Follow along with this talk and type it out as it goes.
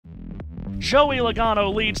Joey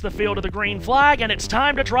Logano leads the field to the green flag, and it's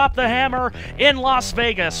time to drop the hammer in Las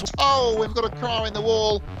Vegas. Oh, we've got a car in the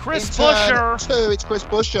wall. Chris in turn Buescher. 2, it's Chris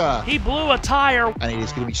Buescher. He blew a tire. And it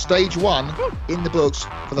is going to be stage 1 in the books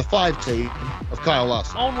for the 5 team of Kyle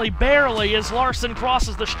Larson. Only barely as Larson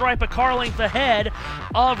crosses the stripe a car length ahead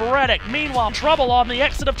of Reddick. Meanwhile, trouble on the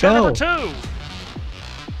exit of turn number 2.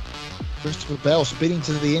 Christopher Bell spinning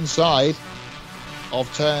to the inside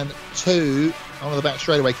of turn 2 onto the back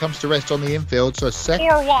straightaway, comes to rest on the infield. So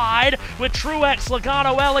 4 wide with Truex,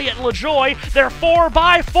 Logano, Elliott, and LaJoie. They're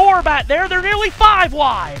 4x4 back there. They're nearly 5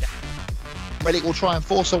 wide. Reddick will try and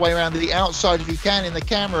force her way around to the outside if he can in the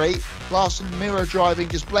Camry. Larson mirror driving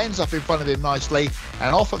just blends up in front of him nicely,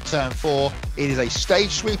 and off at turn 4. It is a stage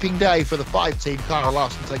sweeping day for the 5 team. Kyle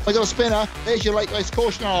Larson takes. They got a spinner. There's your late race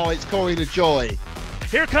caution. Oh, it's Corey LaJoie.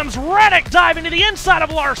 Here comes Reddick diving to the inside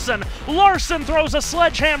of Larson. Larson throws a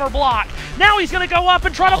sledgehammer block. Now he's going to go up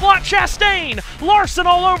and try to block Chastain. Larson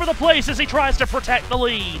all over the place as he tries to protect the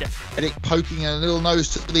lead. Reddick poking a little nose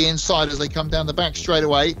to the inside as they come down the back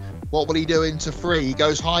straightaway. What will he do into 3? He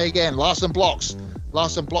goes high again. Larson blocks.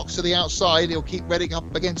 Larson blocks to the outside. He'll keep Reddick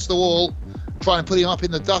up against the wall. Try and put him up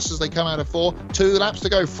in the dust as they come out of 4. 2 laps to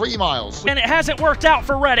go, 3 miles. And it hasn't worked out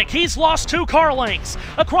for Reddick. He's lost 2 car lengths.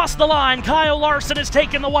 Across the line, Kyle Larson has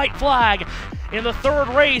taken the white flag. In the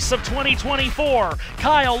 3rd race of 2024,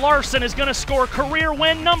 Kyle Larson is going to score career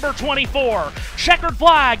win number 24. Checkered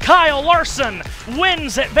flag, Kyle Larson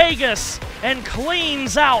wins at Vegas and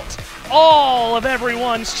cleans out all of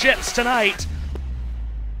everyone's chips tonight.